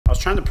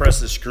trying to press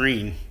the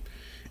screen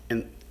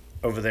and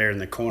over there in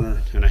the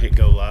corner, and I hit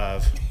go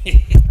live.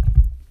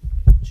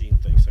 Gene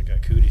thinks I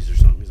got cooties or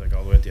something. He's like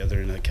all the way at the other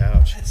end of the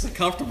couch. That's a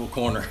comfortable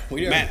corner.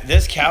 Man,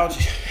 this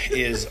couch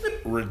is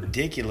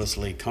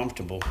ridiculously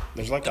comfortable.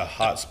 There's like a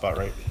hot spot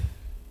right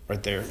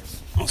there.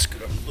 I'll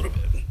scoot up a little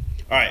bit.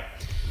 All right.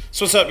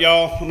 So what's up,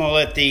 y'all? I'm gonna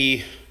let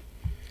the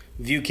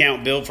view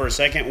count build for a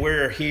second.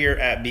 We're here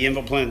at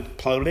Bienville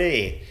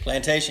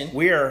Plantation.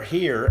 We are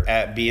here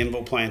at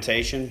Bienville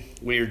Plantation.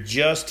 We are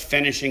just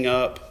finishing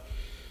up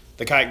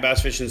the kayak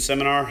bass fishing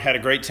seminar. Had a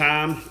great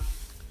time.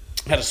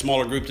 Had a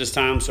smaller group this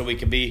time so we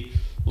could be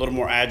a little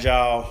more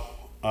agile,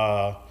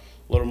 a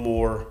little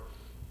more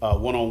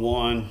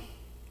one-on-one,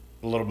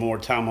 a little more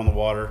time on the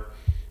water.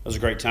 It was a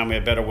great time. We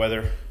had better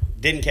weather.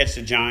 Didn't catch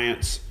the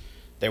giants.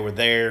 They were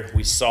there.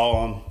 We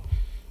saw them.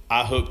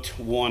 I hooked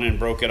one and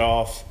broke it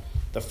off.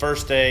 The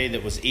first day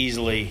that was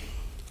easily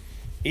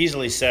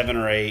 7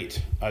 or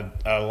 8.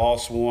 I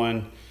lost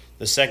one.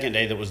 The second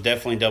day that was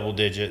definitely double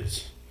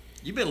digits.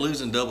 You've been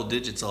losing double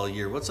digits all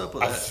year. What's up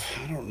with that?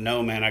 I don't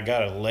know, man. I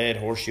got a lead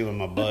horseshoe in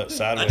my butt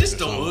sideways. I just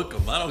don't hook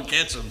them. I don't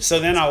catch them. So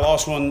then I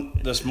lost one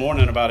this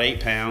morning, about 8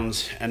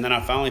 pounds, and then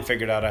I finally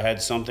figured out I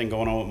had something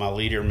going on with my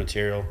leader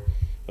material.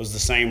 It was the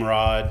same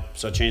rod,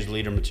 so I changed the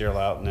leader material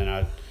out, and then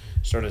I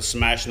started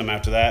smashing them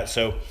after that.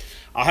 So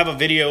I'll have a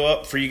video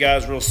up for you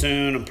guys real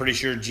soon. I'm pretty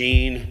sure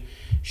Gene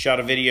shot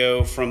a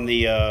video from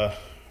the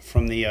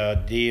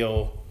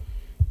deal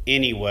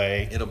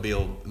anyway. It'll be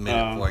a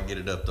minute before I get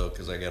it up, though,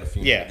 because I got a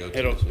few to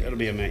go to. It'll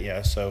be a minute,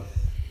 yeah. So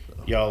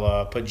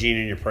y'all put Gene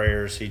in your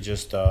prayers. He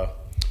just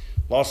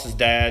lost his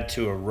dad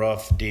to a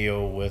rough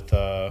deal with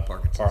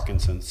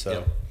Parkinson's.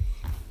 So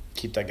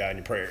keep that guy in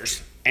your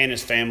prayers and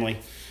his family.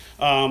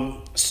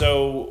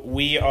 So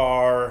we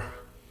are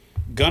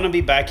gonna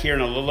be back here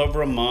in a little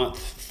over a month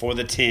for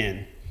the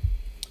 10.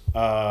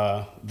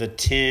 The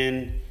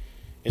 10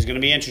 is gonna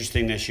be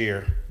interesting this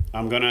year.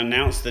 I'm gonna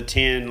announce the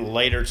 10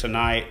 later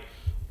tonight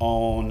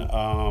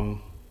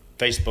on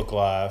Facebook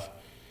Live.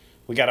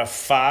 We got a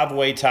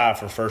 5-way tie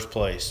for first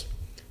place.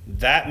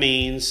 That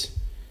means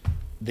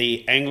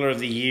the Angler of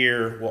the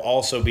Year will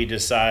also be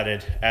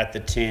decided at the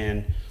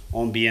 10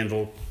 on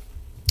Bienville.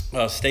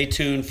 Stay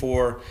tuned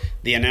for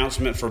the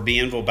announcement for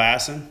Bienville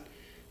Bassin.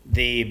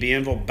 The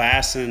Bienville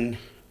Bassin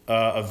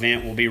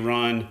event will be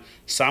run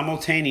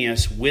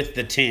simultaneous with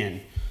the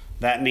 10.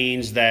 That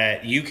means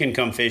that you can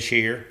come fish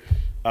here.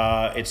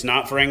 It's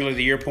not for Angler of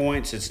the Year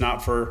points. It's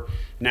not for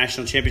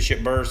National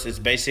Championship bursts. It's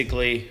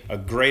basically a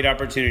great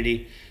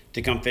opportunity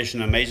to come fish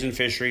an amazing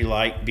fishery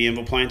like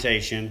Bienville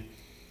Plantation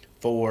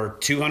for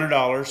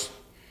 $200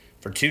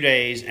 for 2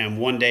 days and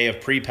 1 day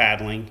of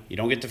pre-paddling. You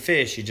don't get to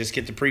fish. You just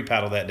get to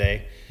pre-paddle that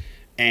day.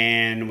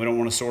 And we don't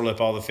want to sore lip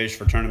all the fish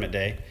for tournament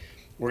day.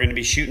 We're going to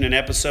be shooting an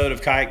episode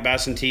of Kayak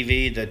Bassin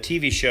TV, the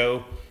TV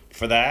show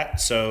for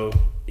that. So,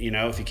 you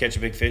know, if you catch a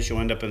big fish, you'll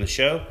end up in the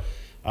show.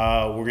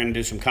 We're going to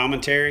do some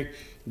commentary.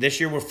 This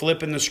year, we're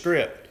flipping the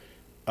script.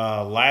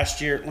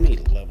 Last year, let me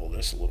level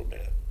this a little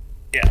bit.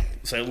 Yeah,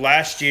 so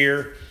last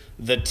year,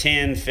 the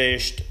 10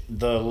 fished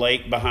the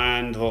lake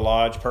behind the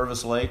lodge,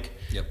 Purvis Lake.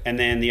 Yep. And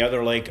then the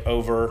other lake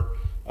over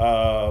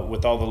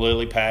with all the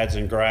lily pads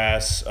and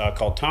grass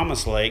called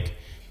Thomas Lake.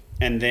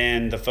 And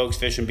then the folks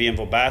fishing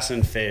Bienville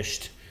Bassin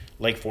fished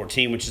Lake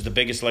 14, which is the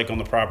biggest lake on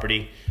the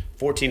property,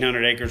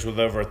 1,400 acres with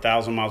over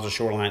 1,000 miles of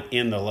shoreline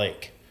in the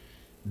lake.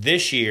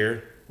 This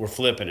year, we're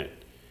flipping it.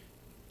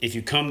 If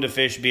you come to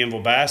fish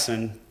Bienville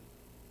Bassin,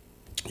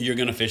 you're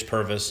going to fish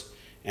Purvis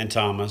and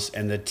Thomas,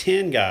 and the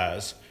 10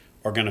 guys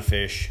are going to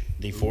fish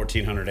the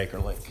 1,400-acre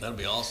lake. That'd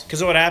be awesome.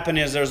 Because what happened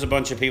is there was a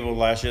bunch of people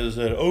last year that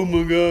said, oh,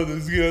 my God,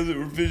 those guys that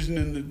were fishing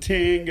in the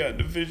 10 got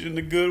to fish in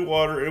the good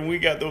water, and we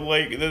got the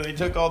lake, and then they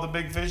took all the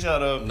big fish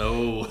out of.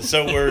 No.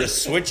 So we're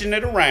switching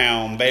it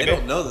around, baby. They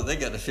don't know that they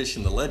got to fish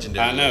in the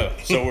legendary I know.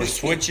 So we're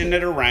switching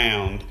it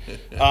around.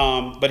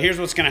 But here's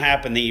what's going to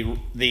happen.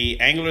 The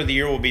Angler of the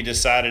Year will be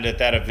decided at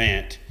that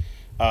event.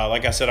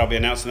 Like I said, I'll be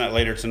announcing that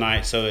later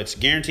tonight. So it's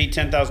guaranteed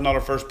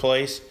 $10,000 first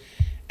place.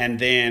 And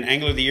then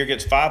Angler of the Year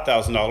gets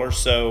 $5,000.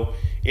 So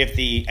if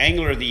the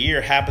Angler of the Year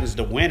happens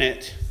to win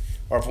it,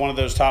 or if one of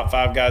those top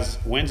 5 guys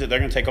wins it, they're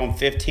going to take home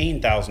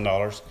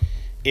 $15,000.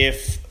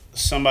 If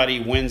somebody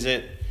wins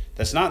it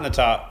that's not in the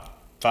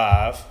top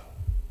 5,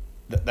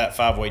 that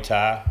 5-way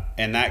tie,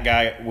 and that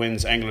guy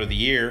wins Angler of the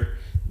Year,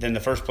 then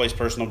the first place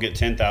person will get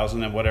 $10,000,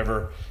 and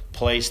whatever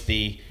place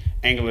the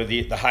Angler of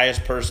the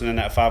highest person in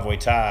that 5-way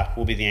tie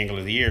will be the Angler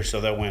of the Year, so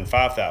they'll win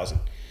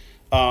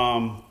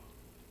 $5,000.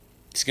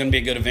 It's going to be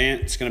a good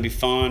event. It's going to be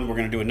fun. We're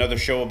going to do another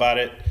show about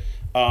it.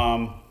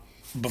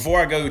 Before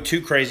I go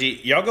too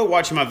crazy, y'all go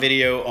watch my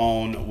video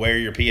on Wear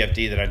Your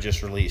PFD that I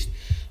just released.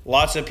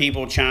 Lots of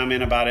people chime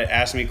in about it,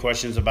 ask me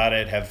questions about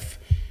it, have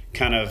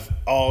kind of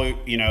all,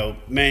 you know,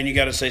 man, you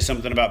got to say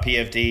something about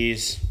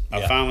PFDs. Yeah.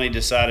 I finally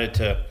decided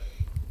to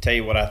tell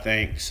you what I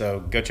think. So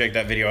go check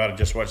that video out. I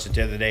just watched it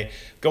the other day.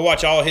 Go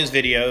watch all his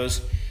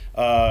videos.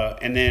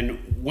 And then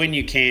when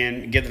you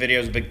can, give the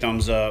videos a big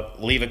thumbs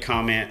up, leave a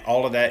comment.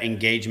 All of that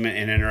engagement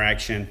and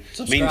interaction.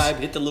 Subscribe,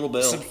 hit the little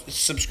bell.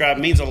 Subscribe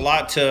means a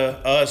lot to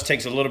us,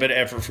 takes a little bit of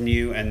effort from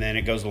you, and then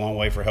it goes a long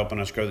way for helping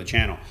us grow the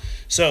channel.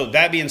 So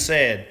that being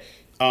said,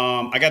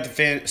 I got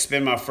to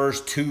spend my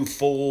first 2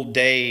 full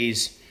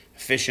days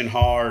fishing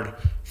hard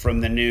from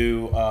the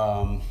new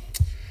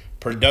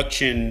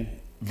production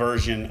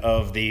version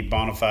of the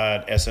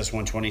BONAFIDE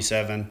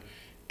SS127.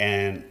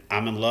 And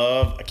I'm in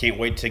love. I can't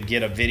wait to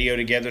get a video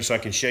together so I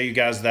can show you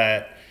guys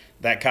that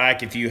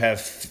kayak. If you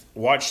have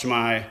watched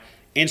my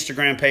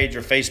Instagram page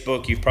or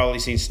Facebook, you've probably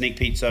seen sneak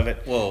peeks of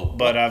it. Whoa.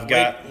 But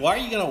why are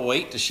you going to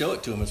wait to show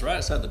it to them? It's right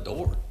outside the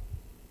door.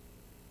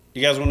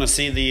 You guys want to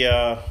see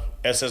the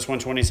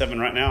SS127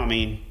 right now? I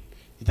mean,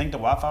 you think the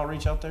Wi-Fi will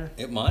reach out there?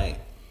 It might.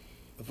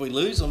 If we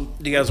lose them.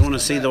 Do you guys want to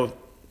see the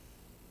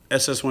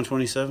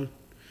SS127?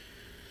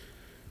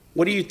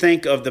 What do you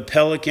think of the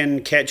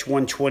Pelican Catch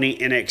 120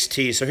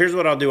 NXT? So here's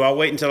what I'll do. I'll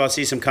wait until I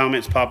see some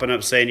comments popping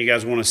up saying you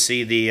guys want to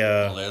see the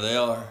well, there they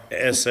are.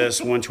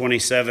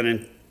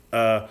 SS127.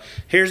 And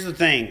here's the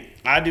thing.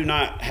 I do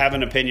not have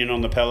an opinion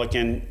on the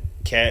Pelican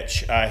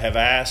Catch. I have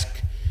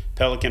asked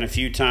Pelican a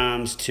few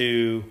times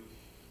to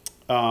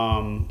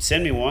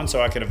send me one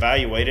so I could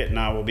evaluate it, and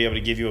I will be able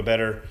to give you a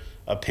better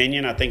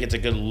opinion. I think it's a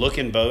good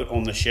looking boat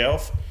on the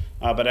shelf,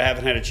 but I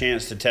haven't had a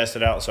chance to test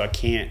it out, so I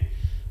can't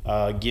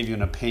give you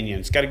an opinion.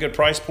 It's got a good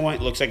price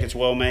point, looks like it's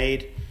well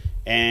made,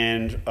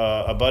 and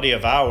a buddy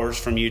of ours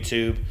from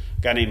YouTube,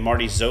 a guy named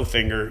Marty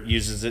Zofinger,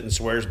 uses it and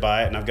swears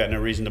by it, and I've got no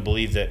reason to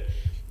believe that,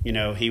 you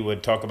know, he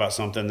would talk about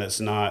something that's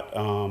not.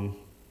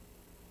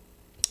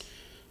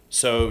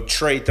 So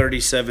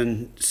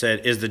Trey37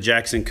 said, is the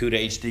Jackson Cuda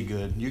HD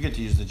good? You get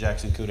to use the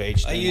Jackson Cuda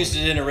HD. I used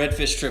it in a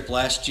redfish trip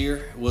last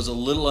year. It was a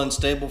little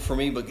unstable for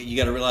me, but you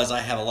got to realize I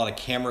have a lot of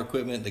camera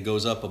equipment that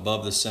goes up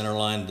above the center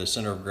line, the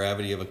center of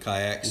gravity of a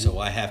kayak. So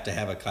I have to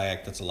have a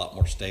kayak that's a lot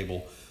more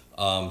stable.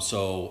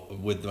 So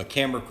with my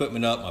camera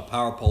equipment up, my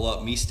power pole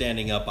up, me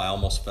standing up, I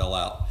almost fell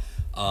out.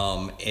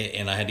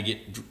 And I had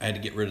to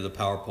get rid of the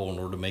power pole in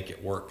order to make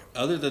it work.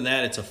 Other than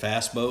that, it's a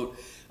fast boat.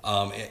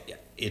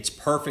 It's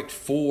perfect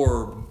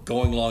for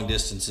going long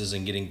distances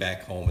and getting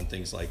back home and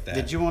things like that.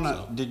 Did you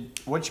want to?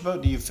 Which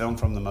boat do you film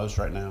from the most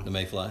right now? The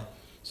Mayfly.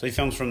 So he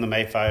films from the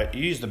Mayfly.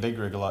 You use the big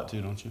rig a lot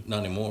too, don't you? Not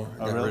anymore.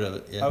 I got rid of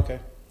it. Yeah.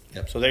 Okay.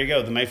 Yep. So there you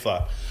go, the Mayfly.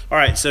 All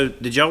right. So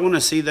did y'all want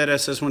to see that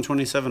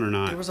SS127 or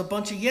not? There was a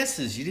bunch of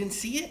yeses. You didn't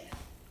see it?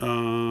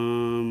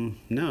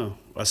 No.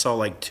 I saw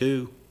like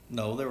 2.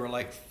 No, there were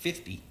like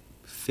 50.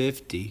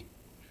 50.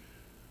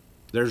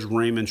 There's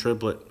Raymond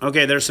Triplet.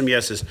 Okay, there's some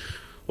yeses.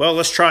 Well,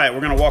 let's try it.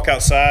 We're going to walk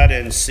outside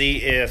and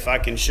see if I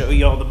can show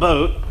y'all the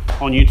boat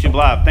on YouTube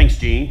Live. Thanks,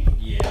 Gene.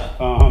 Yeah.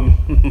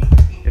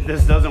 If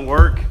this doesn't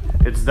work,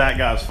 it's that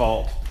guy's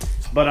fault.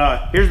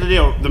 But here's the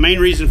deal. The main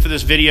reason for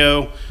this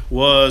video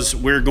was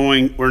we're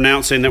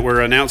announcing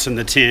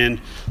the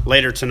 10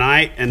 later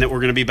tonight, and that we're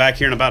going to be back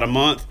here in about a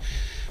month.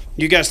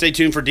 You guys stay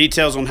tuned for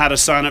details on how to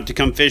sign up to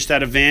come fish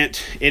that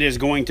event. It is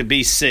going to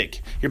be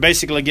sick. You're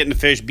basically getting to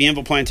fish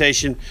Bienville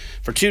Plantation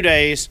for 2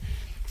 days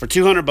for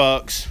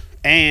 $200,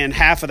 and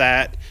half of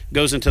that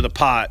goes into the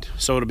pot.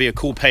 So it'll be a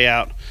cool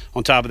payout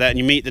on top of that. And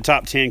you meet the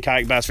top 10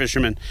 kayak bass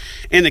fishermen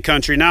in the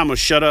country. Now I'm going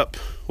to shut up.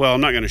 Well, I'm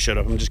not going to shut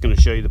up. I'm just going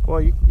to show you the...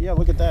 Well, yeah,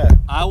 look at that.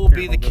 I will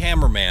be the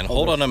cameraman.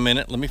 Hold on a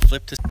minute. Let me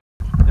flip this.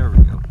 There we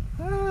go.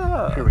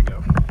 Here we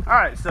go. All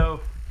right, so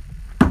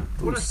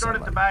we'll just start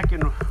at the back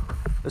and...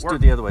 Let's do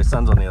it the other way.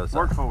 Sun's on the other side.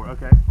 Work forward.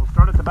 Okay. We'll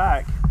start at the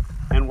back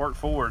and work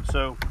forward.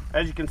 So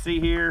as you can see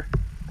here,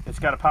 it's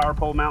got a power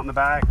pole mount in the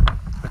back.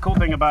 The cool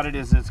thing about it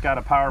is it's got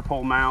a power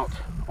pole mount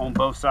on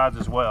both sides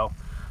as well.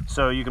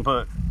 So you can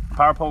put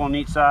power pole on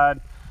each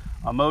side,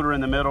 a motor in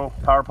the middle,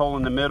 power pole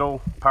in the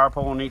middle, power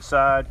pole on each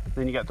side.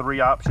 Then you got 3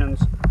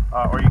 options,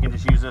 or you can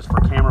just use this for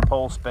camera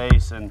pole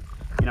space and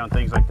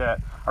things like that.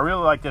 I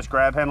really like this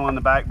grab handle in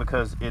the back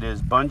because it is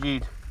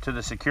bungeed to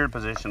the secured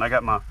position. I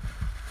got my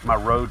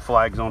road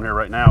flags on here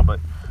right now,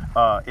 but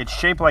it's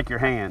shaped like your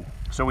hand,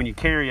 so when you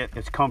carry it,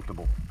 it's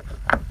comfortable.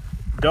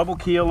 Double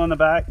keel in the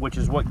back, which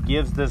is what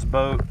gives this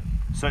boat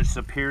such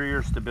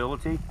superior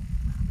stability.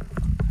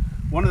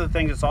 One of the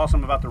things that's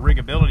awesome about the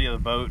riggability of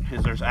the boat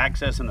is there's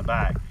access in the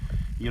back.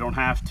 You don't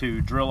have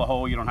to drill a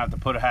hole, you don't have to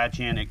put a hatch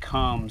in. It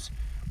comes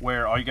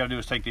where all you got to do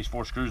is take these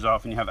 4 screws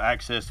off and you have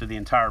access to the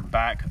entire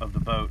back of the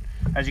boat.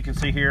 As you can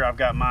see here, I've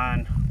got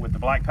mine with the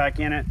black pack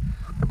in it.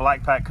 The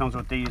black pack comes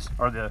with these,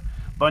 or the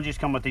bungees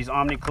come with these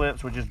Omni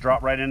clips, which just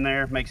drop right in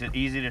there. Makes it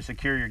easy to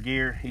secure your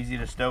gear, easy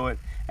to stow it,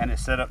 and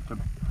it's set up to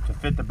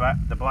fit the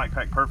black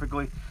pack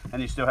perfectly,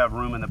 and you still have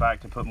room in the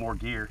back to put more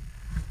gear.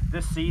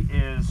 This seat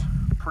is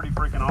pretty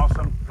freaking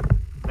awesome.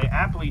 They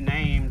aptly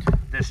named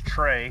this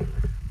tray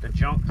the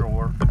junk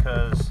drawer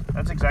because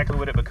that's exactly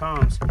what it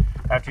becomes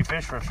after you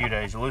fish for a few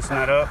days. You loosen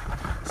that up,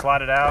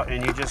 slide it out,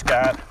 and you just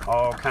got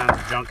all kinds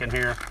of junk in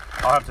here.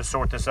 I'll have to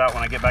sort this out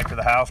when I get back to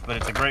the house, but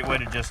it's a great way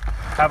to just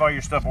have all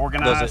your stuff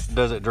organized.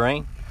 Does it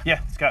drain?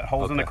 Yeah, it's got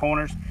holes in the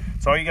corners.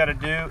 So all you got to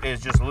do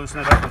is just loosen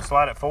it up and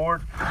slide it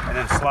forward, and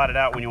then slide it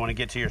out when you want to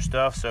get to your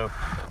stuff. So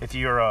if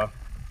you're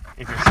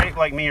if you're shaped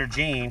like me or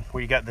Gene,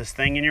 where you got this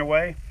thing in your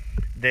way,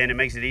 then it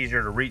makes it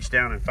easier to reach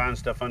down and find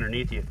stuff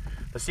underneath you.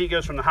 The seat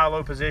goes from the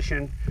high-low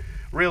position,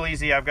 real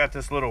easy. I've got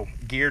this little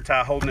gear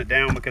tie holding it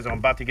down because I'm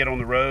about to get on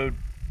the road.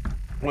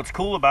 What's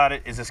cool about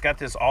it is it's got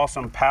this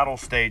awesome paddle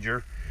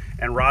stager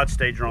and rod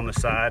stager on the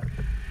side.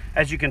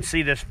 As you can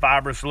see, this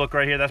fibrous look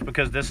right here, that's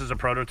because this is a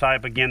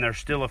prototype. Again, there's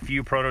still a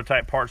few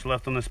prototype parts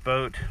left on this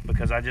boat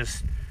because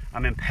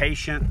I'm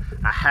impatient.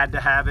 I had to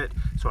have it,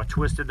 so I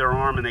twisted their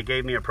arm and they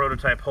gave me a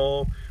prototype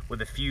hull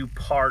with a few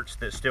parts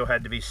that still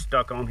had to be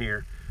stuck on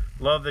here.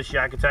 Love this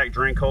Yak Attack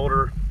drink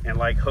holder and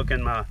like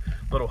hooking my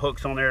little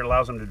hooks on there. It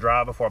allows them to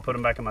dry before I put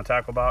them back in my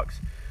tackle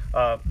box.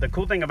 The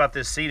cool thing about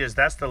this seat is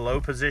that's the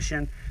low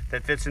position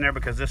that fits in there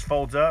because this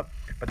folds up,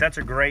 but that's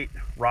a great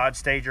rod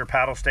stager,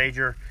 paddle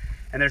stager.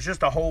 And there's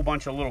just a whole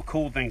bunch of little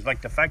cool things,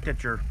 like the fact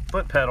that your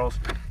foot pedals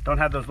don't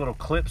have those little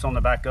clips on the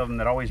back of them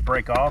that always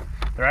break off.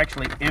 They're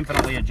actually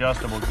infinitely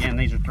adjustable. Again,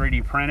 these are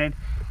 3D printed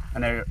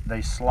and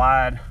they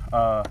slide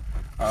a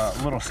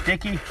little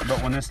sticky,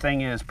 but when this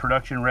thing is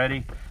production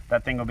ready,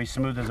 that thing will be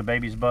smooth as a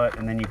baby's butt,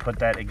 and then you put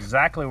that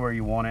exactly where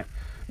you want it.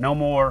 No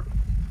more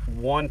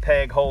one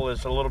peg hole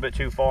is a little bit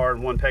too far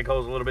and one peg hole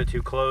is a little bit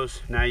too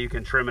close. Now you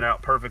can trim it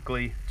out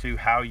perfectly to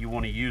how you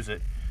want to use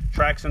it.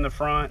 Tracks in the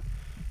front,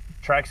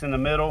 tracks in the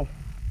middle,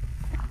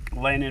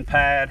 landing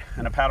pad,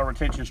 and a paddle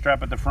retention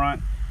strap at the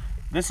front.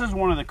 This is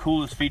one of the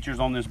coolest features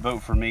on this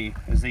boat for me,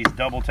 is these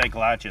double take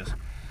latches.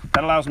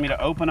 That allows me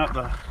to open up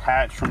the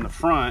hatch from the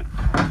front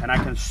and I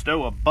can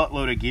stow a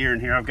buttload of gear in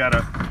here. I've got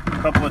a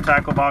couple of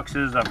tackle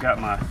boxes. I've got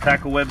my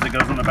tackle webs that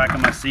goes on the back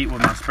of my seat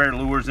with my spare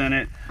lures in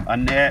it, a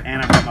net,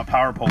 and I've got my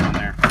power pole in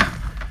there.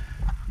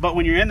 But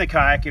when you're in the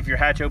kayak, if your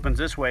hatch opens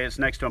this way, it's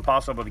next to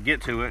impossible to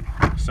get to it.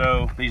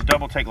 So these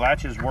double take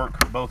latches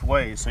work both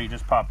ways. So you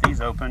just pop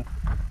these open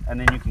and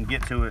then you can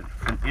get to it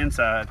from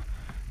inside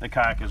the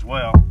kayak as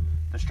well.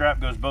 The strap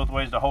goes both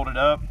ways to hold it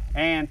up,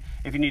 and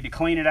if you need to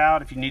clean it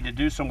out, if you need to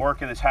do some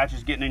work and this hatch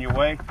is getting in your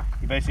way,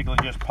 you basically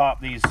just pop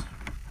these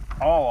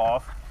all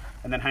off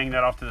and then hang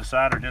that off to the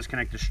side or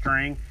disconnect the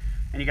string,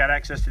 and you got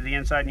access to the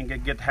inside and you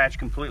can get the hatch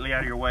completely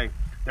out of your way.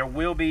 There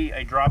will be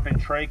a drop-in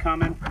tray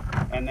coming,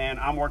 and then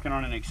I'm working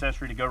on an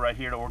accessory to go right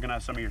here to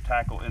organize some of your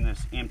tackle in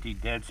this empty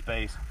dead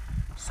space,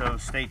 so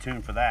stay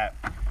tuned for that.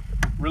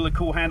 Really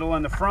cool handle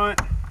in the front,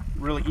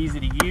 really easy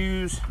to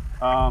use.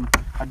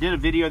 I did a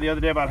video the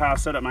other day about how I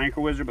set up my anchor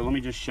wizard, but let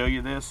me just show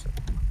you this.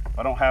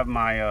 I don't have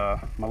my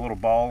my little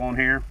ball on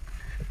here.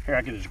 Here,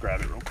 I can just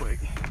grab it real quick.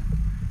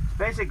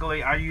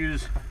 Basically, I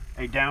use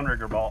a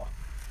downrigger ball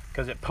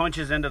because it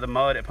punches into the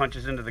mud, it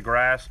punches into the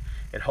grass,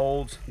 it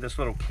holds this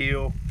little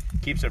keel,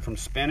 keeps it from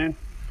spinning.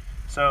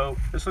 So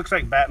this looks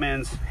like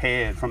Batman's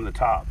head from the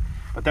top,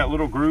 but that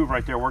little groove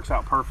right there works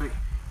out perfect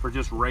for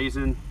just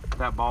raising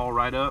that ball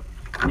right up,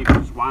 and you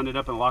can just wind it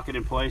up and lock it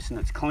in place, and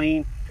it's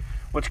clean.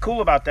 What's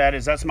cool about that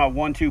is that's my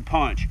 1-2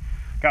 punch.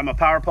 Got my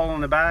power pole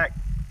in the back,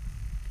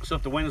 so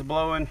if the wind's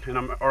blowing and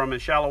I'm in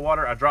shallow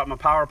water, I drop my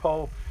power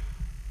pole,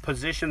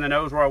 position the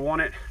nose where I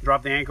want it,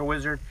 drop the anchor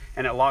wizard,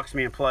 and it locks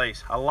me in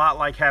place. A lot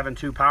like having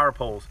 2 power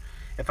poles.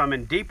 If I'm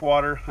in deep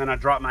water and I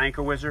drop my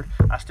anchor wizard,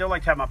 I still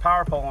like to have my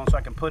power pole on so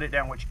I can put it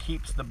down, which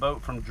keeps the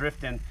boat from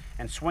drifting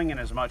and swinging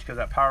as much, because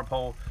that power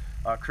pole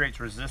creates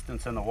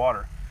resistance in the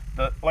water.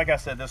 Like I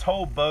said, this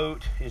whole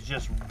boat is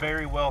just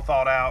very well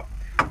thought out.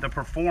 The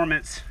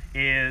performance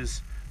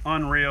is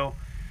unreal.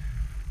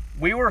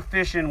 We were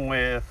fishing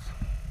with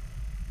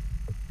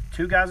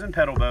 2 guys in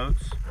pedal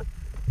boats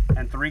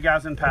and 3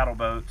 guys in paddle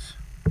boats,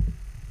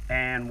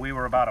 and we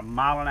were about 1.5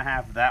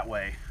 miles that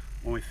way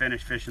when we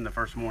finished fishing the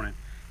first morning,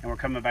 and we're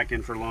coming back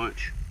in for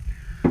lunch.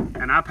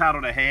 And I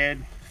paddled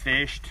ahead,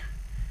 fished,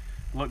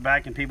 looked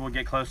back and people would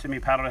get close to me,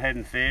 paddled ahead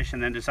and fish,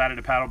 and then decided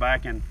to paddle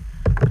back, and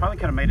probably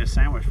could have made a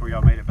sandwich before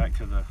y'all made it back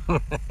to the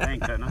thing,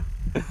 couldn't I?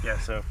 Yeah,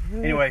 so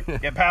anyway,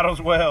 it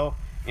paddles well,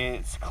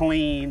 it's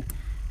clean,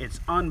 it's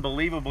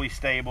unbelievably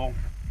stable,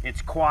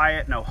 it's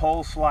quiet, no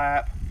hole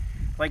slap.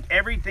 Like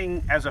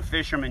everything as a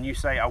fisherman, you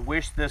say, I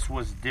wish this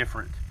was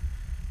different.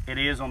 It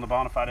is on the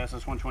BONAFIDE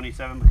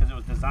SS127 because it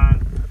was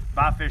designed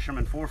by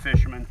fishermen for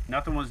fishermen.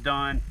 Nothing was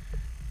done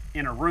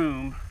in a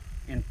room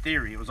in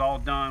theory. It was all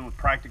done with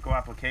practical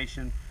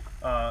application.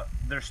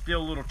 There's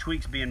still little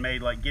tweaks being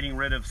made, like getting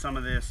rid of some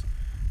of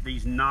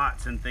these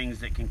knots and things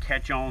that can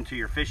catch on to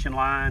your fishing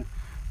line,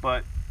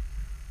 but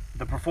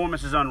the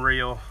performance is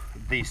unreal,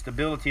 the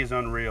stability is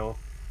unreal,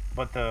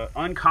 but the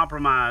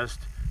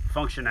uncompromised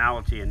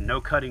functionality and no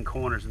cutting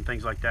corners and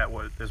things like that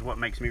is what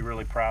makes me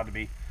really proud to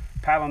be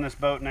paddling this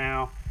boat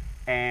now.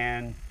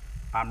 And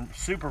I'm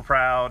super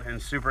proud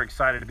and super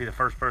excited to be the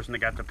first person that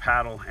got to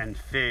paddle and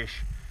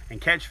fish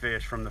and catch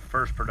fish from the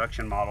first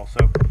production model.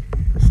 So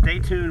stay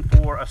tuned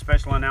for a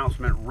special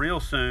announcement real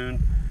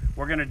soon.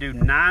 We're going to do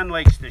 9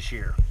 lakes this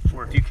year,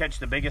 where if you catch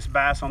the biggest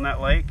bass on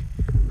that lake,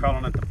 we're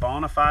calling it the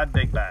BONAFIDE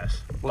Big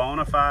Bass.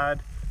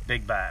 BONAFIDE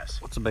Big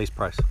Bass. What's the base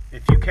price?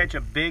 If you catch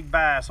a big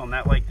bass on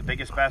that lake, the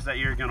biggest bass that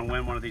year, you're going to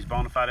win one of these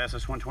BONAFIDE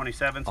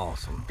SS127s.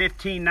 Awesome.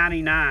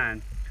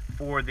 $15.99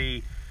 for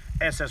the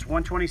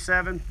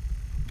SS127,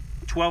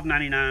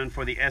 $12.99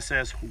 for the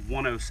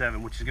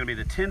SS127, which is going to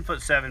be the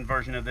 10'7"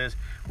 version of this,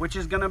 which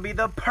is going to be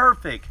the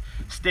perfect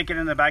stick it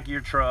in the back of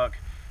your truck,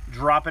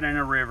 drop it in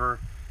a river,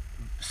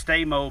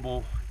 stay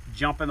mobile,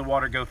 jump in the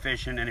water, go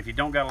fishing. And if you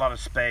don't got a lot of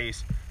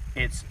space,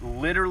 it's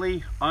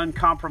literally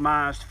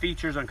uncompromised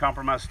features,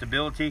 uncompromised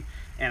stability,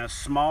 and a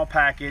small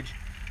package.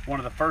 One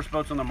of the first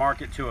boats on the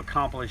market to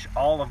accomplish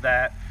all of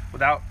that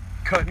without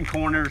cutting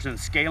corners and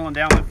scaling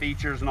down the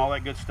features and all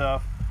that good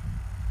stuff.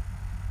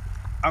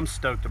 I'm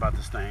stoked about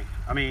this thing.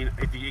 I mean,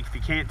 if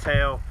you can't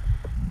tell,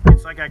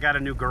 it's like I got a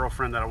new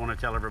girlfriend that I want to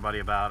tell everybody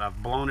about.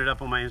 I've blown it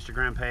up on my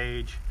Instagram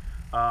page.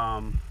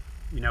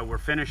 You know, we're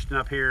finishing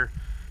up here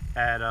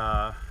at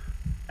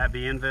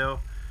Bienville,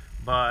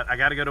 but I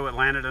got to go to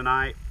Atlanta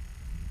tonight.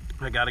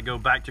 I got to go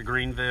back to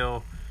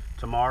Greenville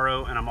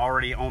tomorrow, and I'm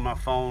already on my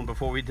phone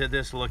before we did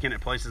this looking at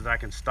places that I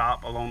can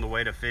stop along the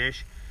way to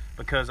fish,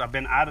 because I've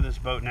been out of this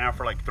boat now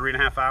for like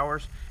 3.5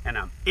 hours and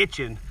I'm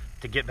itching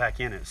to get back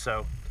in it.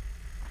 So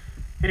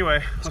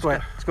anyway, let's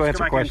go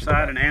back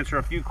inside and answer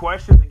a few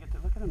questions and get to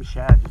look at them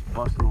shad just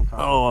busting on top.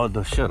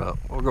 Oh, shut up.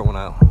 We're going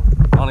out.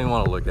 I don't even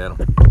want to look at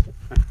them.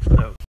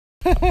 So,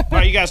 all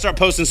right, you guys start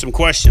posting some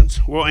questions.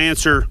 We'll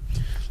answer.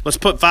 Let's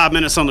put 5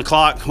 minutes on the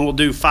clock and we'll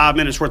do 5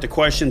 minutes worth of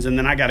questions, and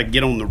then I got to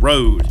get on the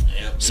road.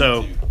 Yep,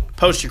 so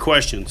post your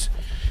questions.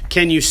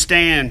 Can you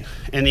stand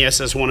in the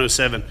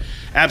SS107?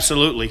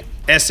 Absolutely.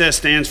 SS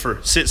stands for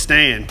sit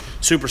stand,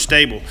 super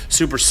stable,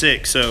 super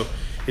sick. So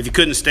if you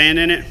couldn't stand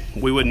in it,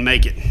 we wouldn't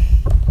make it.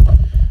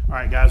 All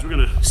right, guys, we're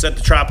gonna set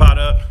the tripod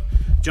up,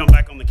 jump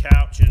back on the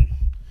couch, and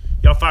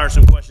y'all fire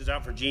some questions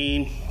out for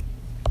Gene.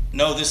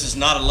 No, this is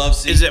not a love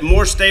seat. Is it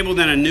more stable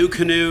than a new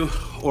canoe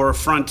or a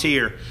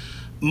Frontier?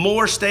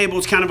 More stable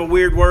is kind of a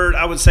weird word.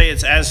 I would say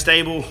it's as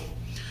stable.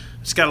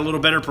 It's got a little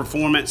better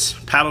performance,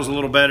 paddles a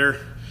little better.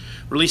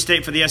 Release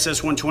date for the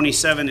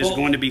SS127 is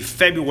going to be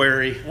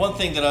February. One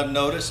thing that I've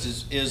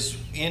noticed is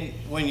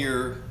when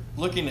you're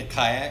looking at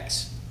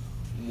kayaks,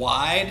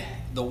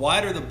 the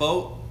wider the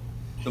boat,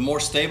 the more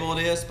stable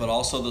it is, but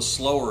also the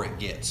slower it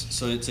gets.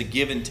 So it's a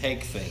give and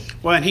take thing.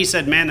 Well, and he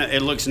said, man,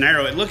 it looks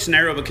narrow. It looks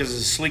narrow because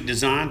it's a sleek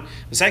design.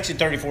 It's actually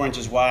 34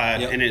 inches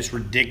wide, yep, and it's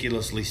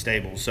ridiculously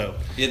stable. So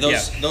yeah,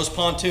 those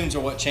pontoons are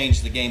what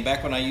changed the game.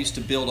 Back when I used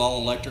to build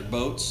all electric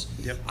boats,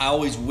 yep, I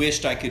always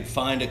wished I could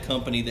find a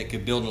company that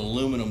could build an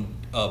aluminum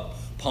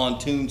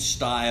pontoon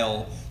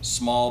style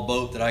small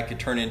boat that I could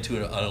turn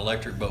into an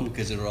electric boat,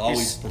 because it would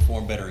always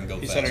perform better and go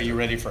faster. He said, are you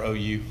ready for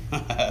OU?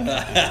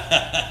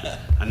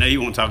 I know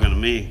you won't talking to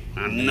me.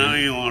 I know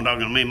you won't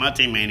talking to me. My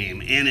team ain't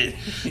even in it.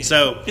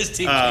 So his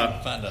team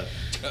can't find a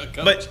coach.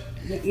 But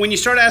when you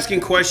start asking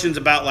questions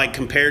about like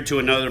compared to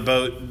another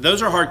boat,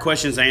 those are hard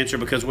questions to answer,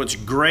 because what's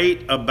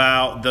great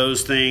about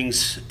those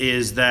things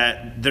is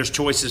that there's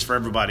choices for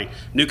everybody.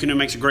 New Canoe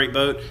makes a great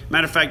boat.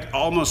 Matter of fact,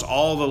 almost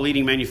all the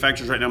leading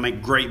manufacturers right now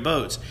make great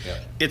boats. Yeah.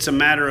 It's a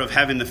matter of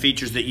having the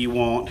features that you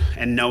want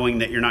and knowing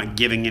that you're not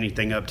giving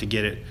anything up to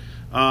get it.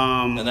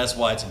 And that's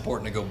why it's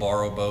important to go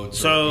borrow boats.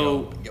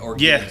 So, or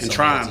yeah, and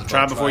try them.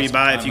 Try before you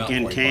buy if you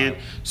can.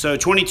 So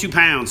 22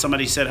 pounds.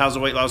 Somebody said, how's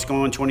the weight loss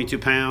going? 22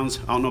 pounds.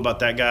 I don't know about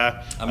that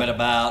guy. I'm at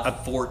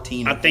about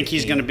 14. I think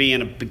he's going to be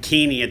in a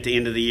bikini at the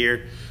end of the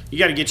year. You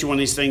got to get you one of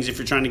these things if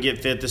you're trying to get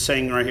fit. This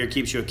thing right here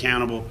keeps you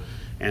accountable,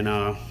 and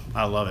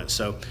I love it.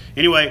 So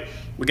anyway,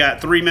 we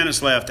got 3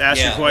 minutes left.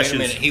 Ask your questions.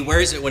 Wait a minute. He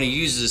wears it when he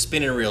uses a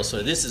spinning reel,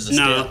 so this is a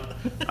step.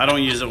 No, I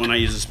don't use it when I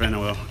use a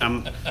spinning wheel.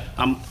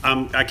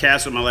 I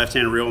cast with my left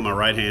hand and reel with my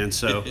right hand,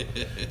 so,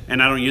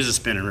 and I don't use a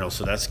spinning reel,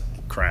 so that's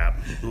crap.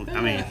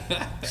 I mean,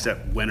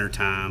 except winter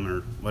time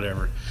or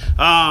whatever.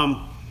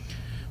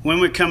 When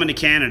we're coming to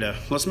Canada,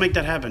 let's make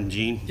that happen,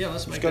 Gene. Yeah,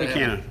 let's go to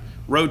Canada.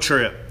 Road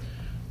trip.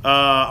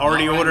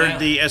 Already ordered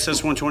the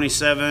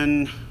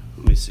SS127.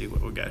 Let me see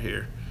what we got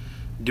here.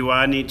 Do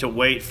I need to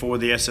wait for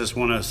the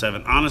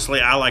SS107?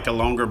 Honestly, I like a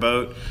longer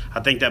boat.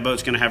 I think that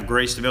boat's going to have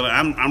great stability.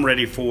 I'm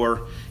ready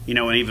for, you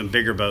know, an even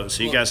bigger boat.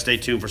 So you guys stay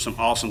tuned for some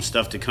awesome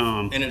stuff to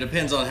come. And it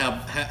depends on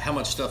how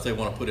much stuff they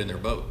want to put in their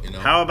boat, you know.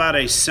 How about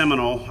a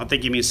Seminole? I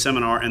think you mean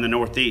seminar in the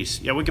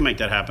Northeast. Yeah, we can make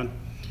that happen.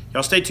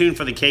 Y'all stay tuned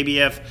for the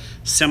KBF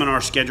seminar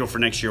schedule for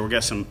next year. We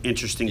got some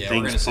interesting things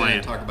planned. We're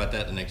going to talk about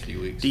that in the next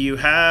few weeks. Do you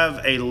have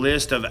a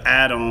list of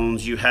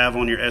add-ons you have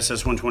on your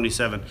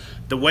SS127?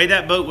 The way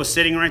that boat was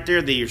sitting right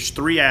there, there's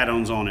 3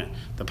 add-ons on it: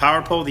 the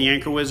Power Pole, the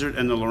Anchor Wizard,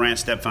 and the Lowrance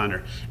Step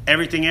Finder.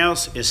 Everything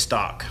else is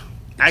stock.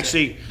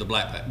 Actually, the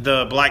Black Pack.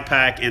 The Black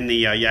Pack and the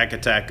Yak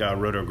Attack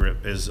Roto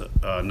Grip is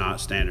not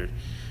standard.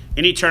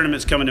 Any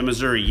tournaments coming to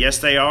Missouri? Yes,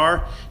 they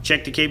are.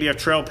 Check the KBF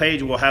trail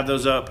page. We'll have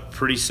those up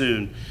pretty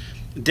soon.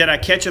 Did I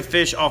catch a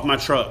fish off my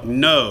truck?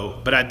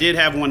 No, but I did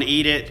have one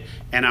eat it,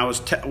 and I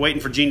was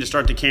waiting for Gene to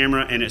start the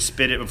camera, and it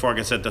spit it before I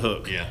could set the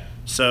hook. Yeah.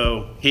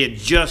 So he had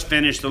just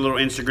finished the little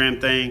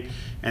Instagram thing,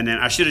 and then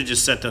I should have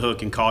just set the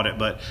hook and caught it,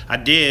 but I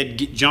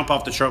did jump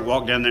off the truck,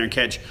 walk down there, and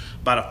catch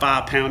about a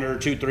 5-pounder,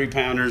 2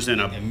 3-pounders,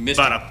 and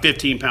about a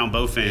 15-pound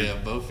bowfin. Yeah,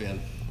 bowfin.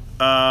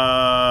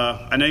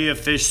 I know you have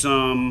fished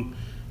some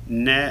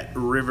net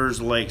rivers,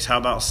 lakes. How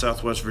about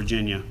Southwest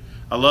Virginia?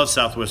 I love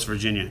Southwest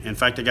Virginia. In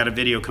fact, I got a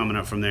video coming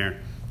up from there.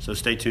 So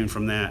stay tuned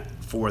for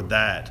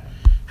that.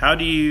 How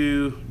do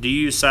you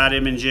use side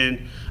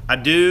imaging? I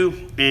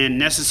do, and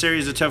necessary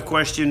is a tough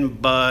question,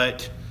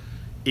 but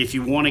if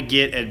you want to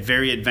get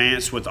very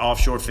advanced with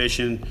offshore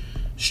fishing,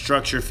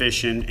 structure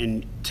fishing,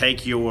 and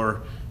take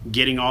your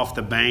getting off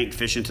the bank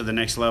fishing to the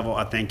next level,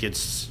 I think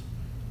it's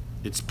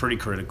pretty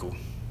critical.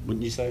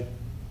 Wouldn't you say?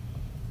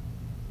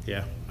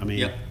 Yeah, I mean,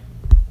 yep.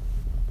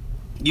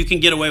 You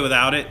can get away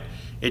without it.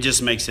 It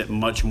just makes it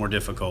much more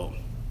difficult.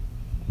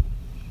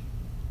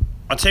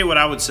 I'll tell you what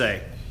I would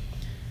say.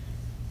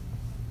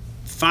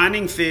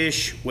 Finding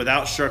fish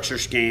without structure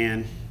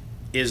scan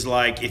is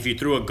like if you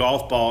threw a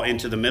golf ball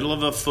into the middle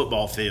of a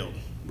football field,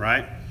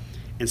 right?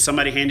 And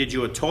somebody handed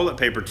you a toilet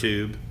paper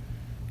tube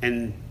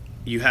and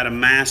you had a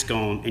mask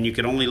on and you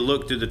could only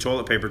look through the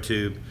toilet paper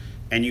tube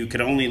and you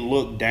could only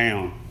look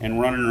down and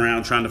running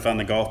around trying to find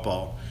the golf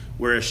ball.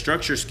 Whereas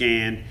structure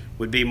scan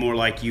would be more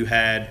like you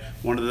had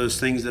one of those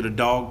things that a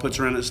dog puts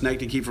around its neck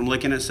to keep from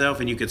licking itself,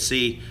 and you could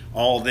see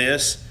all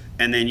this,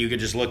 and then you could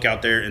just look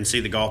out there and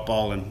see the golf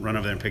ball and run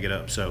over there and pick it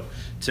up. So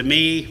to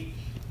me,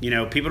 you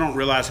know, people don't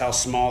realize how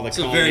small the cone is.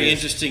 It's a very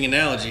interesting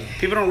analogy.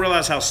 People don't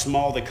realize how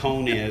small the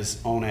cone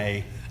is on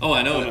a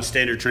a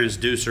standard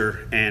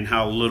transducer and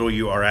how little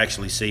you are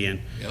actually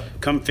seeing. Yep.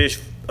 Come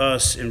fish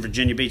us in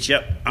Virginia Beach.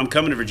 Yep, I'm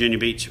coming to Virginia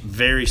Beach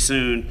very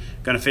soon.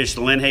 Going to fish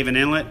the Lynn Haven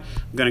Inlet.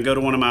 I'm going to go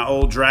to one of my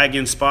old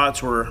drag-in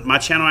spots where my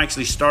channel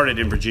actually started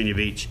in Virginia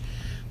Beach.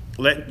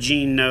 Let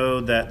Gene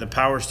know that the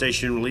power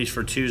station released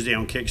for Tuesday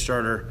on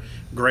Kickstarter.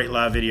 Great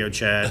live video,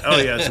 Chad. Oh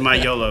yeah, it's my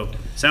YOLO.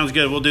 Sounds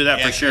good. We'll do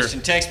that for sure.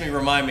 Christian, text me,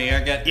 remind me.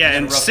 I got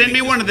and send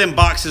me one of them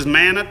boxes,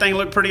 man. That thing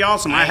looked pretty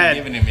awesome. I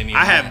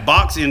had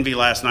box envy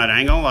last night. I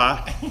ain't gonna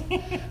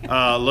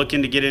lie.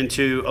 Looking to get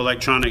into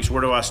electronics.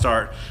 Where do I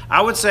start?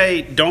 I would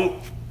say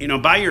don't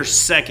buy your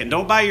second.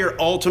 Don't buy your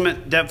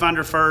ultimate depth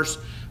finder first.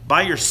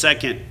 Buy your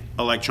second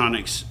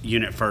electronics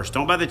unit first.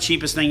 Don't buy the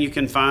cheapest thing you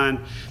can find.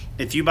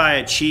 If you buy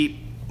a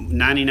cheap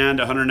 $99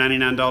 to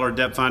 $199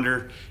 depth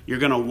finder, you're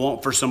going to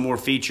want for some more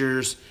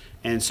features,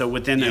 and so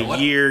within a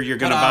year you're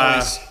going to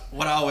buy.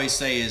 What I always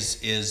say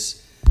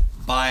is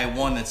buy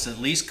one that's at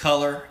least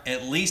color,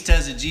 at least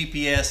has a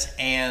GPS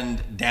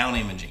and down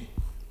imaging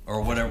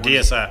or whatever.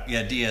 DSI.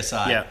 Yeah,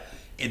 DSI.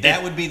 Yeah.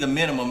 That would be the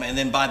minimum, and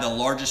then buy the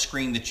largest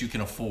screen that you can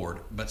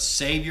afford. But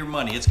save your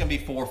money. It's going to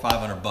be $400 or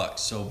 $500,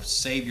 so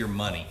save your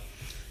money.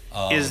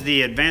 Is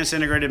the advanced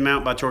integrated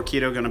mount by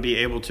Torqeedo going to be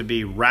able to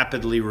be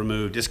rapidly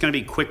removed? It's going to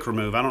be quick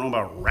remove. I don't know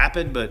about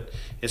rapid, but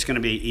it's going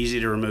to be easy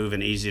to remove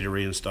and easy to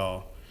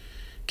reinstall.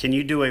 Can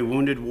you do a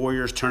Wounded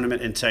Warriors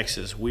tournament in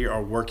Texas? We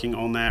are working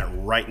on that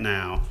right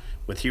now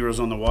with Heroes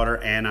on the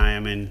Water, and I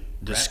am in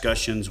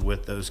discussions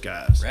with those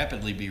guys.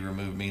 Rapidly be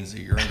removed means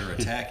that you're under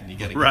attack and you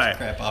got to get the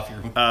crap off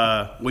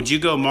your... Would you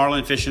go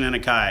marlin fishing in a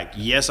kayak?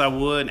 Yes, I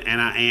would,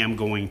 and I am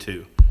going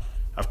to.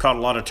 I've caught a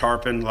lot of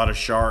tarpon, a lot of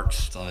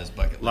sharks, it's on his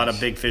bucket list. A lot of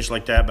big fish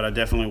like that, but I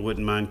definitely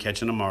wouldn't mind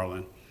catching a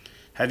marlin.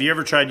 Have you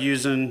ever tried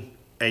using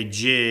a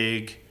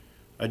jig,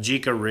 a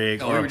Jika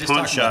rig, or a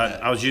punch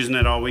shot? I was using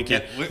it all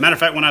weekend. Yeah, matter of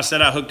fact, when I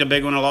said I hooked a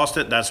big one and lost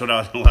it, that's what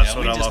I lost.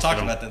 We just talked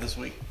about that this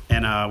week.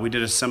 And we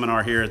did a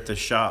seminar here at the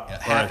shop.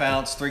 Yeah, half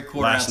ounce,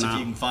 3/4 ounce if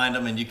you can find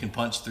them, and you can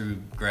punch through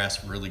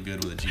grass really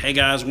good with a Jika. Hey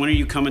guys, when are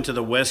you coming to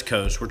the West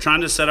Coast? We're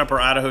trying to set up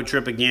our Idaho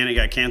trip again. It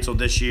got canceled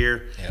this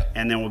year,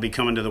 and then we'll be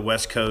coming to the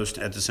West Coast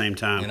at the same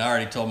time. And I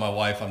already told my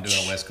wife I'm doing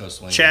a West Coast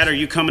swing. Chad, are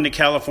you coming to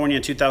California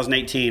in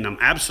 2018? I'm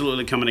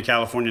absolutely coming to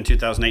California in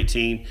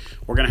 2018.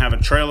 We're going to have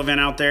a trail event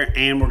out there,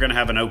 and we're going to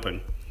have an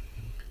open.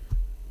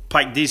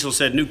 Pike Diesel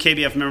said, new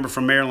KBF member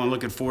from Maryland,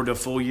 looking forward to a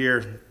full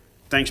year.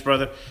 Thanks,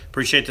 brother.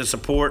 Appreciate the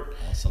support.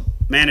 Awesome.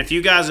 Man, if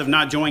you guys have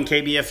not joined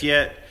KBF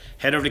yet,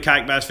 head over to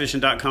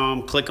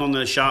KayakBassFishing.com, click on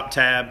the shop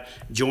tab,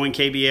 join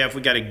KBF. We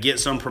got to get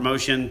some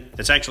promotion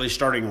that's actually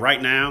starting right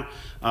now.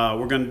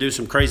 We're going to do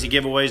some crazy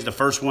giveaways. The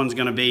first one's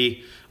going to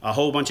be a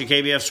whole bunch of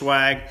KBF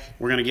swag.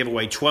 We're going to give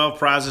away 12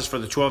 prizes for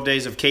the 12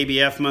 days of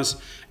KBFmas.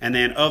 And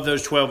then of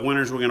those 12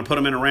 winners, we're going to put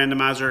them in a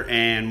randomizer,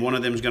 and one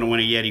of them is going to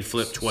win a Yeti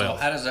Flip 12.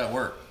 So how does that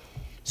work?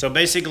 So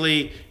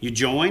basically, you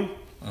join,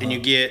 and you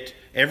get,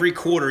 every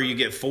quarter, you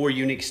get 4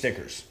 unique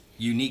stickers.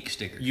 Unique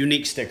stickers.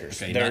 Unique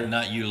stickers. Okay,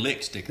 not you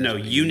lick stickers. No,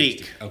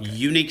 unique. Okay.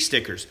 Unique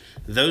stickers.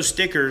 Those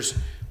stickers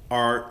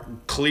are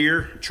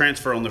clear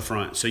transfer on the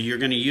front. So you're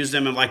going to use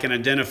them like an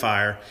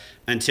identifier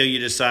until you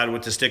decide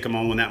what to stick them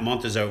on when that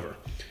month is over.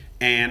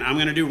 And I'm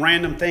going to do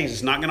random things.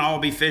 It's not going to all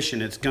be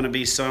fishing. It's going to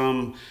be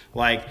some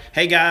like,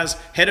 hey guys,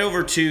 head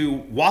over to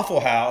Waffle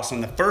House,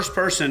 and the first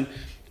person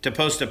to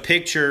post a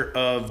picture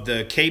of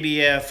the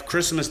KBF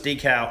Christmas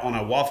decal on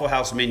a Waffle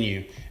House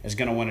menu is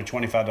going to win a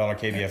 $25 KBF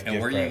gift card.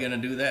 And where are you going to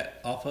do that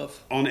off of?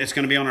 It's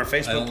going to be on our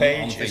Facebook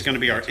page. It's going to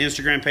be our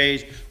Instagram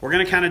page. We're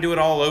going to kind of do it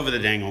all over the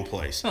dang old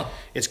place. Huh.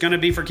 It's going to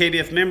be for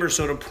KBF members,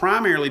 so it'll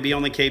primarily be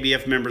on the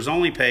KBF members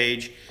only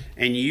page,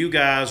 and you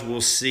guys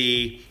will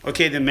see.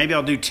 Okay, then maybe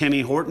I'll do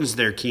Timmy Hortons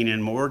there,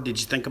 Keenan Moore. Did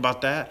you think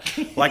about that?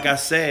 Like I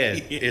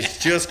said, it's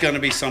just going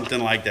to be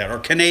something like that. Or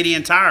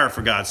Canadian Tire,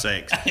 for God's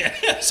sakes.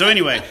 So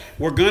anyway,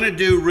 we're going to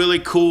do really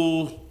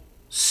cool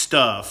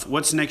stuff.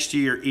 What's next to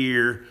your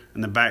ear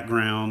in the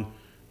background?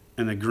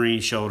 and the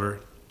green shoulder.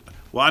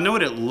 Well, I know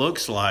what it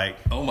looks like.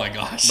 Oh my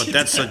gosh! But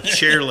that's a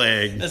chair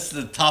leg. That's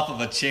the top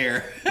of a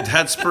chair.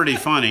 That's pretty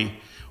funny.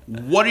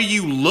 What are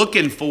you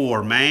looking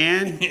for,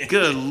 man?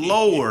 Good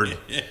Lord.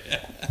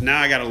 Now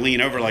I got to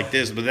lean over like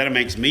this, but that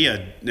makes me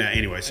a...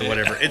 Anyway, so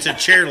whatever. It's a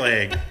chair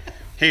leg.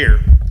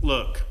 Here,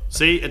 look.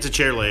 See? It's a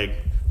chair leg.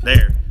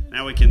 There.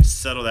 Now we can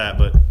settle that,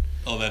 but...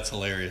 Oh, that's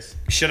hilarious.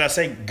 Should I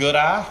say good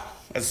eye?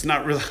 That's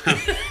not really...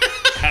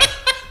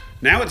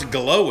 Now it's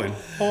glowing.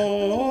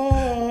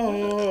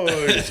 Oh,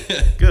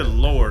 good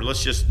Lord.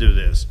 Let's just do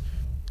this.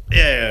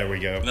 Yeah, there we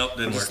go. Nope,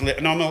 didn't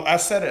work. No, I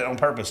said it on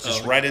purpose,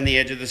 just right in the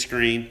edge of the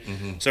screen.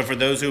 Mm-hmm. So for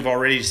those who've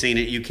already seen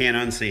it, you can't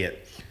unsee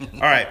it.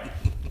 All right.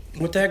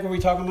 What the heck were we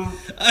talking about?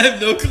 I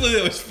have no clue.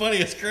 It was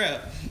funny as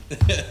crap.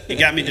 You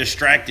got me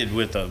distracted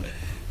with a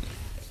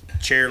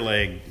chair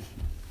leg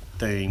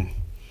thing.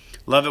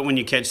 Love it when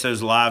you catch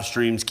those live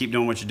streams. Keep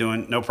doing what you're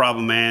doing. No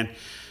problem, man.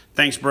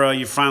 Thanks, bro.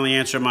 You finally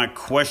answered my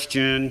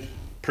question.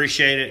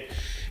 Appreciate it.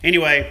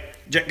 Anyway,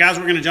 guys,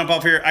 we're going to jump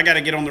off here. I got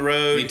to get on the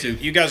road. Me too.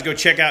 You guys go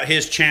check out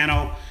his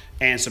channel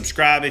and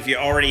subscribe if you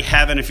already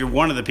haven't, if you're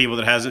one of the people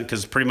that hasn't,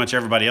 because pretty much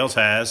everybody else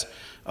has.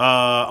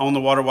 On the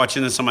water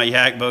watching this on my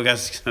yak boat,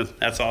 guys.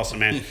 That's awesome,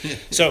 man.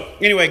 So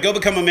anyway, go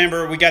become a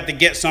member. We got the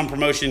Get Some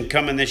promotion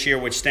coming this year,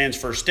 which stands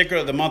for Sticker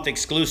of the Month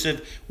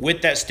exclusive.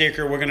 With that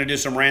sticker, we're going to do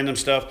some random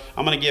stuff.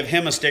 I'm going to give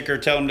him a sticker,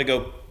 tell him to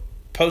go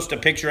post a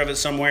picture of it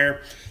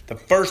somewhere. The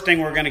first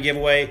thing we're going to give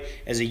away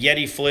is a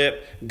Yeti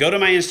flip. Go to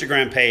my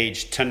Instagram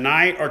page.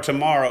 Tonight or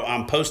tomorrow,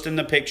 I'm posting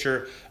the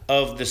picture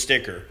of the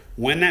sticker.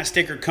 When that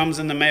sticker comes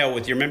in the mail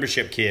with your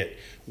membership kit,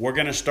 we're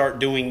going to start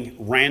doing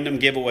random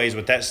giveaways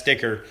with that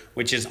sticker,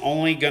 which is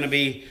only going to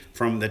be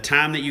from the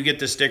time that you get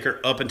the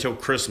sticker up until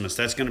Christmas.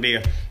 That's going to be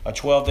a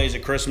 12 days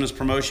of Christmas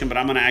promotion, but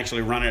I'm going to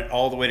actually run it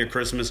all the way to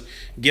Christmas,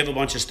 give a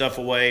bunch of stuff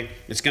away.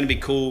 It's going to be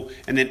cool.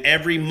 And then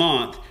every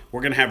month,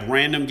 we're going to have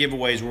random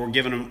giveaways where we're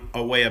giving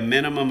away a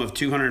minimum of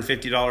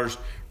 $250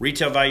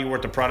 retail value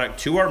worth of product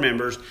to our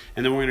members.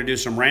 And then we're going to do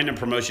some random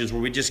promotions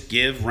where we just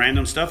give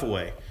random stuff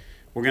away.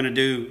 We're going to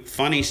do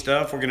funny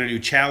stuff. We're going to do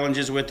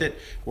challenges with it.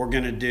 We're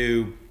going to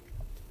do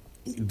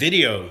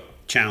video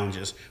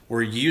challenges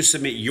where you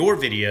submit your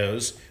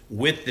videos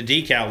with the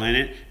decal in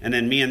it, and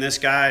then me and this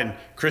guy and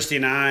Christy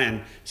and I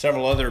and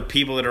several other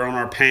people that are on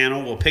our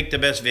panel will pick the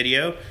best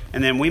video,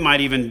 and then we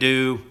might even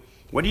do,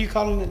 what are you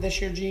calling it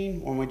this year,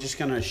 Gene? When we're just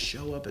going to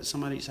show up at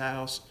somebody's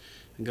house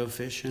and go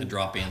fishing? A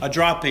drop-in. A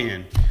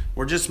drop-in.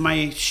 Or just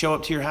may show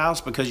up to your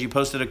house because you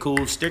posted a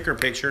cool sticker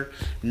picture,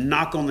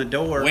 knock on the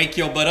door. Wake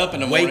your butt up in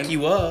the morning. Wake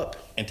you up.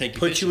 And take you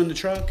put fishing. You in the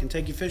truck and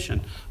take you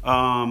fishing.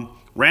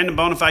 Random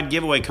Bonafide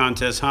giveaway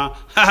contest, huh?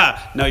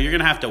 No, you're going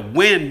to have to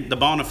win the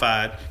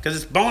Bonafide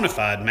because it's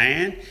Bonafide,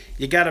 man.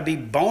 You got to be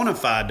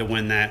Bonafide to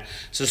win that.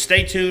 So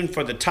stay tuned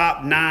for the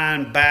top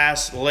 9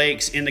 bass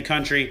lakes in the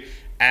country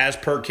as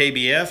per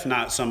KBF,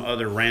 not some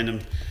other random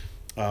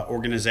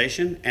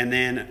organization. And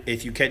then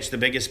if you catch the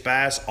biggest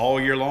bass all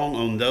year long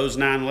on those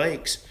 9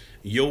 lakes,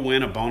 you'll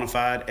win a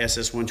Bonafide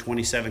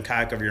SS127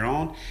 kayak of your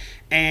own.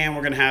 And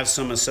we're going to have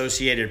some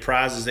associated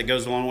prizes that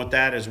goes along with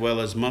that, as well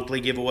as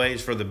monthly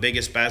giveaways for the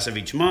biggest bass of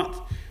each month.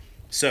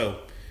 So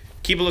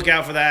keep a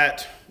lookout for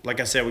that. Like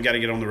I said, we got to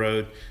get on the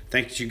road.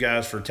 Thank you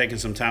guys for taking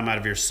some time out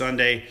of your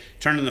Sunday,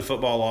 turning the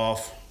football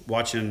off,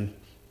 watching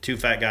 2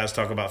 fat guys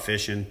talk about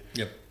fishing.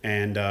 Yep.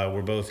 And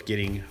we're both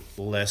getting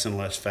less and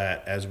less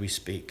fat as we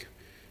speak.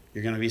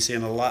 You're going to be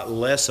seeing a lot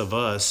less of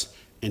us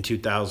in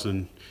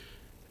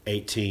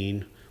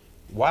 2018.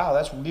 Wow,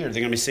 that's weird. They're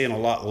going to be seeing a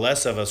lot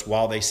less of us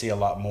while they see a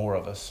lot more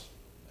of us.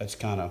 That's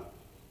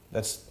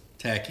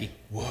tacky.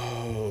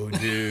 Whoa,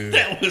 dude.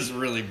 That was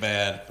really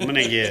bad. I'm going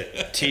to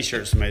get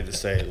T-shirts made that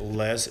say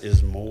less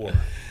is more.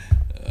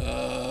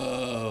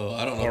 Oh,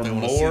 I don't know or if they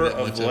want more to see that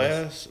of much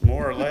less,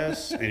 more or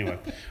less. Anyway.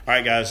 All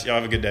right, guys. Y'all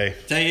have a good day.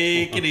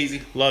 Take it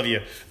easy. Love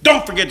you.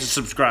 Don't forget to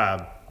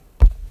subscribe.